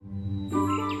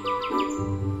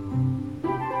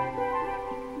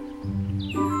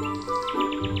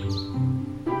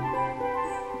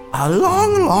A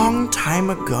long, long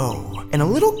time ago, in a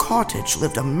little cottage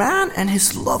lived a man and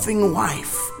his loving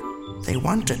wife. They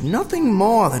wanted nothing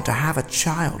more than to have a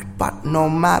child, but no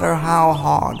matter how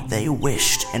hard they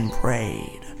wished and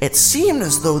prayed, it seemed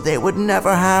as though they would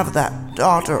never have that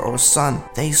daughter or son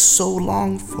they so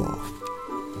longed for.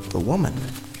 The woman,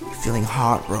 feeling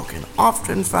heartbroken,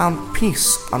 often found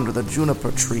peace under the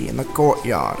juniper tree in the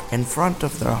courtyard in front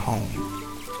of their home.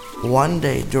 One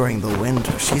day during the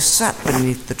winter, she sat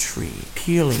beneath the tree,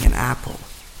 peeling an apple,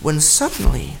 when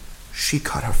suddenly she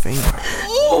cut her finger.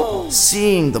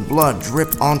 Seeing the blood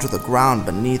drip onto the ground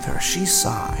beneath her, she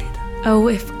sighed. Oh,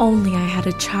 if only I had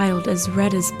a child as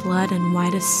red as blood and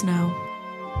white as snow.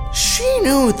 She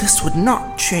knew this would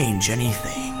not change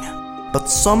anything, but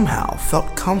somehow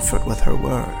felt comfort with her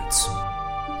words.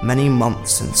 Many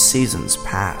months and seasons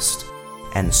passed,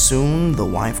 and soon the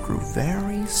wife grew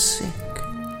very sick.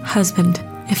 Husband,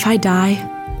 if I die,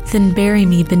 then bury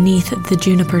me beneath the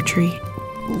juniper tree.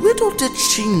 Little did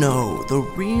she know the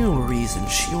real reason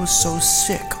she was so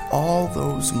sick all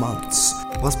those months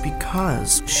was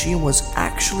because she was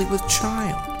actually with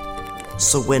child.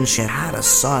 So when she had a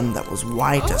son that was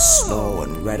white as snow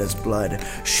and red as blood,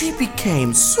 she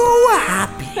became so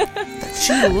happy that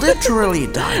she literally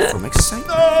died from excitement.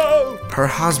 No! Her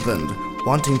husband,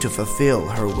 wanting to fulfill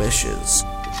her wishes,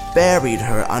 buried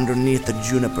her underneath the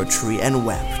juniper tree and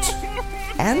wept,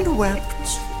 and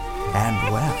wept,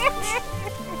 and wept,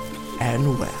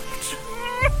 and wept,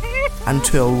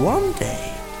 until one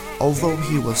day, although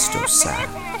he was still sad,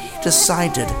 he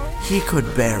decided he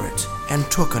could bear it and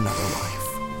took another wife.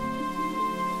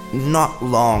 Not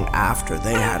long after,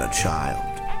 they had a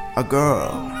child, a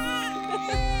girl,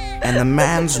 and the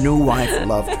man's new wife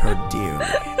loved her dearly,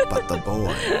 but the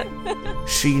boy,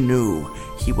 she knew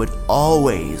he would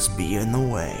always be in the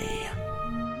way.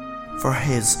 For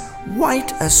his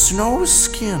white as snow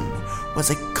skin was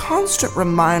a constant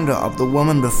reminder of the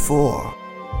woman before,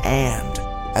 and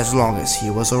as long as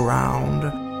he was around,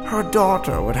 her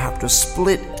daughter would have to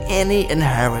split any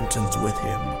inheritance with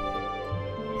him.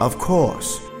 Of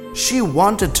course, she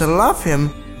wanted to love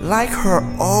him like her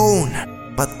own,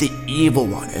 but the evil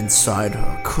one inside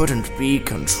her couldn't be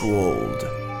controlled.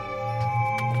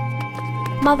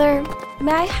 Mother,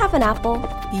 may I have an apple?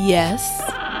 Yes.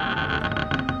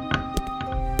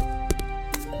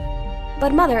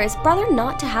 But Mother, is brother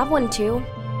not to have one too?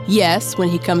 Yes, when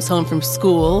he comes home from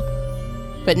school.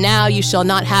 But now you shall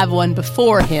not have one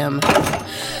before him.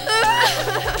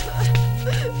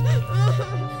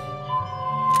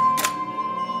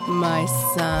 My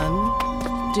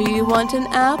son, do you want an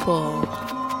apple?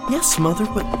 Yes, Mother,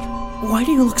 but why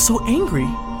do you look so angry?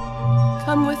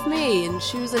 Come with me and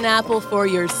choose an apple for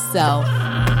yourself.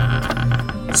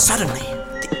 Suddenly,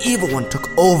 the evil one took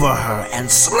over her and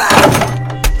slapped.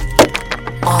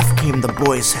 Off came the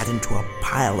boy's head into a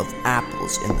pile of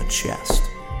apples in the chest.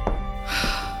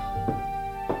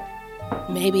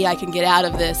 Maybe I can get out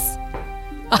of this.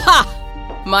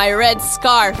 Aha! My red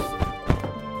scarf.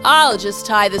 I'll just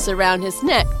tie this around his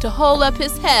neck to hold up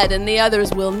his head and the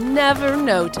others will never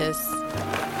notice.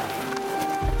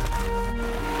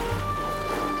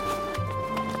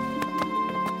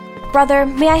 Brother,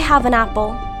 may I have an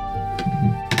apple?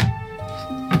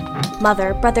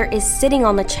 Mother, brother is sitting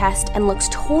on the chest and looks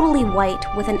totally white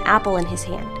with an apple in his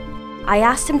hand. I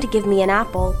asked him to give me an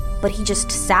apple, but he just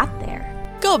sat there.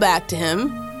 Go back to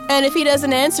him, and if he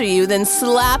doesn't answer you, then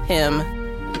slap him.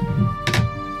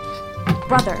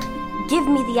 Brother, give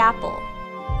me the apple.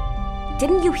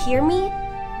 Didn't you hear me?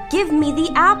 Give me the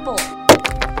apple.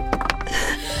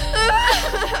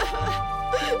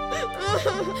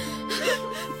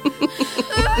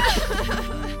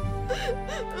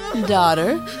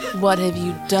 Daughter, what have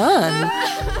you done?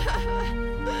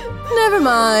 Never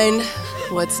mind.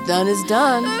 What's done is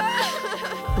done.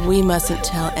 We mustn't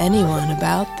tell anyone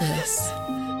about this.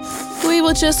 We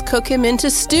will just cook him into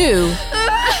stew.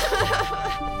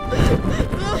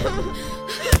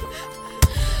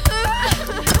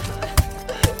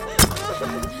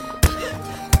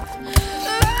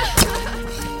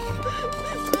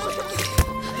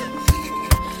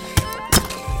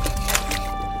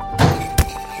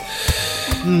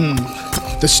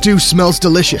 The stew smells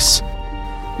delicious.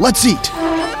 Let's eat.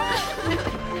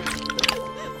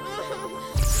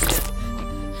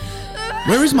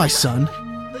 Where is my son?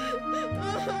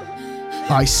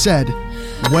 I said,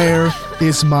 where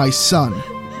is my son?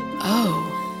 Oh,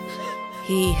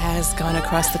 he has gone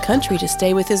across the country to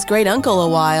stay with his great uncle a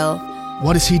while.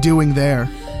 What is he doing there?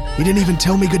 He didn't even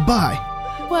tell me goodbye.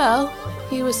 Well,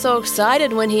 he was so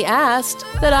excited when he asked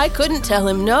that I couldn't tell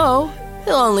him no.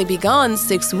 He'll only be gone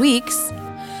 6 weeks.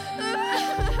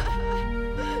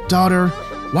 Daughter,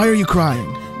 why are you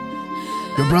crying?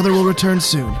 Your brother will return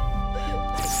soon.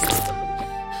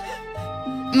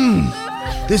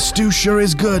 This stew sure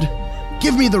is good.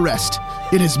 Give me the rest.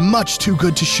 It is much too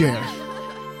good to share.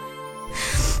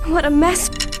 What a mess.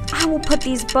 I will put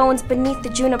these bones beneath the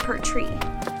juniper tree.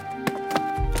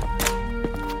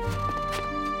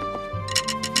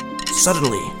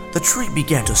 Suddenly, the tree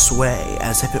began to sway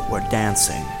as if it were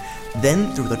dancing.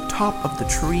 Then through the top of the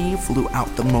tree flew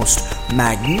out the most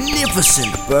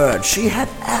magnificent bird she had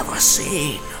ever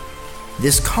seen.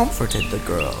 This comforted the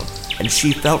girl, and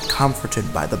she felt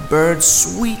comforted by the bird's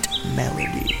sweet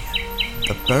melody.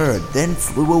 The bird then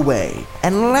flew away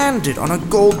and landed on a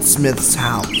goldsmith's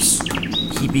house.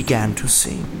 He began to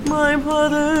sing. My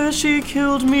mother, she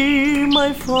killed me.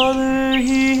 My father,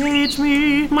 he ate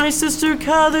me. My sister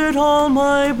gathered all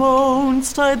my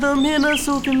bones, tied them in a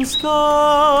silken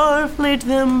scarf, laid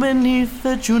them beneath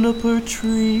the juniper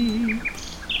tree.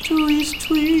 Tweet,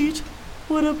 tweet,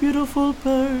 what a beautiful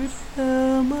bird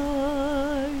am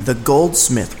I. The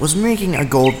goldsmith was making a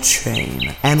gold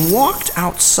chain and walked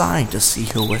outside to see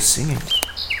who was singing.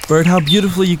 Bird, how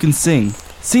beautifully you can sing.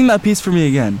 Sing that piece for me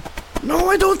again. No,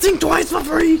 I don't sing twice for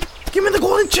free. Give me the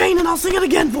golden chain and I'll sing it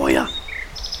again for you.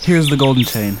 Here's the golden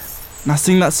chain. Now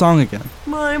sing that song again.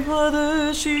 My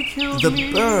mother, she killed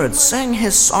me. The bird sang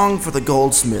his song for the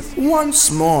goldsmith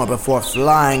once more before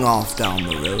flying off down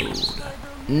the road.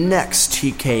 Next,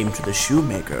 he came to the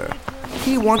shoemaker.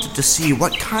 He wanted to see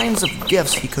what kinds of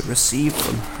gifts he could receive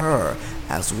from her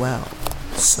as well.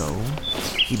 So,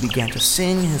 he began to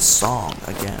sing his song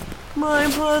again. My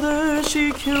mother,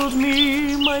 she killed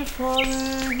me. My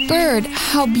father, Bird,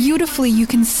 how beautifully you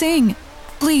can sing.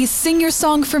 Please sing your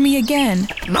song for me again.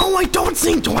 No, I don't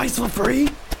sing twice for free.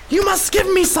 You must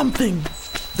give me something.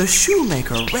 The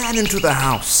shoemaker ran into the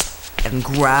house and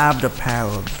grabbed a pair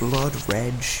of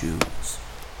blood-red shoes.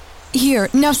 Here,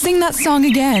 now sing that song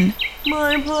again.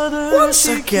 My mother, Once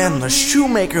again, the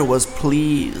shoemaker was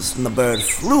pleased and the bird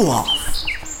flew off.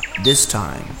 This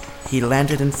time, he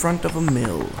landed in front of a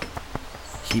mill.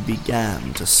 He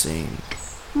began to sing.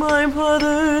 My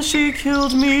mother, she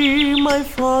killed me. My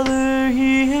father,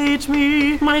 he ate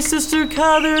me. My sister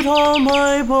gathered all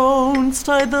my bones,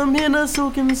 tied them in a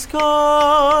silken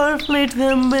scarf, laid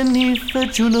them beneath the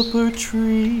juniper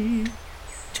tree.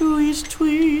 Tweet,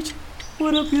 tweet,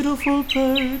 what a beautiful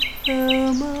bird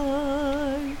am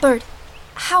I. Bird,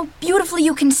 how beautifully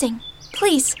you can sing.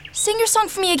 Please, sing your song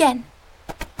for me again.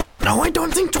 No, I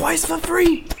don't sing twice for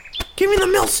free. Give me the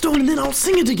millstone and then I'll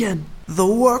sing it again. The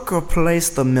worker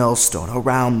placed the millstone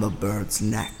around the bird's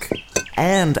neck.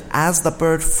 And as the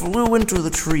bird flew into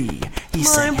the tree, he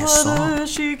sang his song.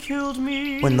 She killed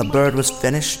me. When the bird was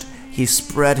finished, he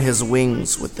spread his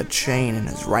wings with the chain in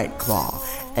his right claw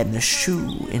and the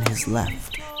shoe in his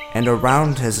left. And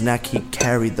around his neck he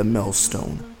carried the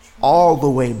millstone all the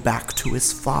way back to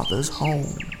his father's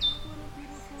home.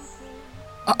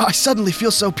 I suddenly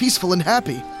feel so peaceful and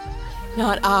happy.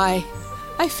 Not I.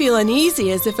 I feel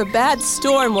uneasy as if a bad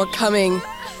storm were coming.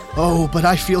 Oh, but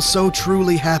I feel so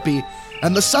truly happy,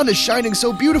 and the sun is shining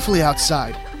so beautifully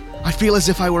outside. I feel as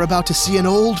if I were about to see an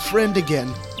old friend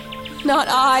again. Not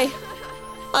I.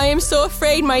 I am so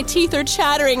afraid my teeth are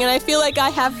chattering and I feel like I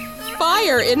have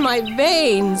fire in my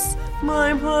veins.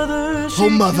 My mother, Oh,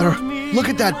 Mother, look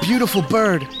at that beautiful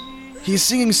bird. He is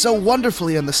singing so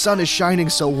wonderfully and the sun is shining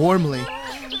so warmly.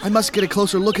 I must get a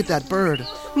closer look at that bird.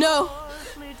 No,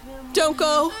 don't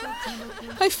go.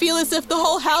 I feel as if the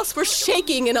whole house were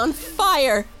shaking and on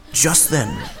fire. Just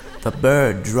then, the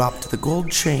bird dropped the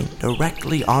gold chain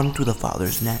directly onto the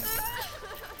father's neck.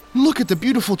 Look at the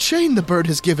beautiful chain the bird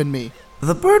has given me.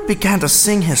 The bird began to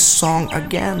sing his song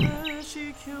again.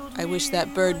 I wish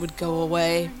that bird would go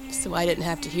away so I didn't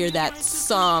have to hear that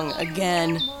song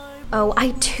again. Oh,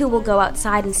 I too will go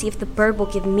outside and see if the bird will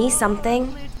give me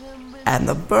something. And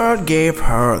the bird gave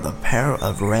her the pair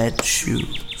of red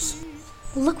shoes.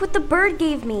 Look what the bird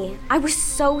gave me. I was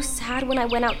so sad when I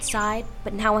went outside,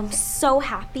 but now I'm so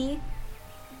happy.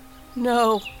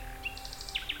 No.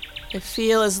 I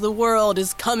feel as the world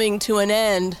is coming to an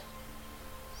end.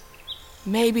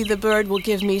 Maybe the bird will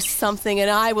give me something and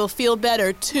I will feel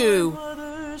better too. My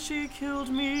mother, she killed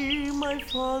me. My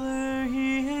father,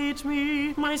 he ate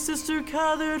me. My sister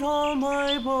gathered all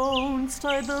my bones,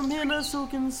 tied them in a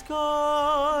silken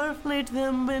scarf, laid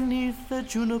them beneath the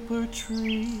juniper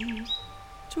tree.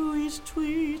 Tweet,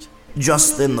 tweet.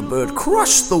 Just then the bird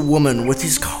crushed the woman with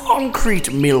his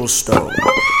concrete millstone.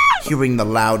 Hearing the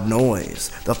loud noise,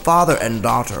 the father and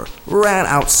daughter ran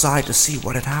outside to see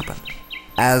what had happened.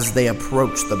 As they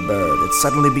approached the bird, it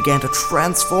suddenly began to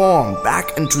transform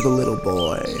back into the little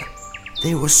boy.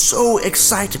 They were so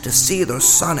excited to see their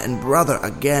son and brother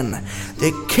again,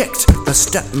 they kicked the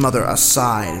stepmother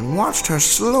aside and watched her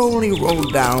slowly roll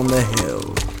down the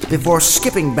hill, before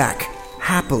skipping back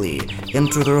happily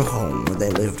into their home where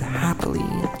they lived happily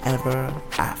ever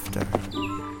after.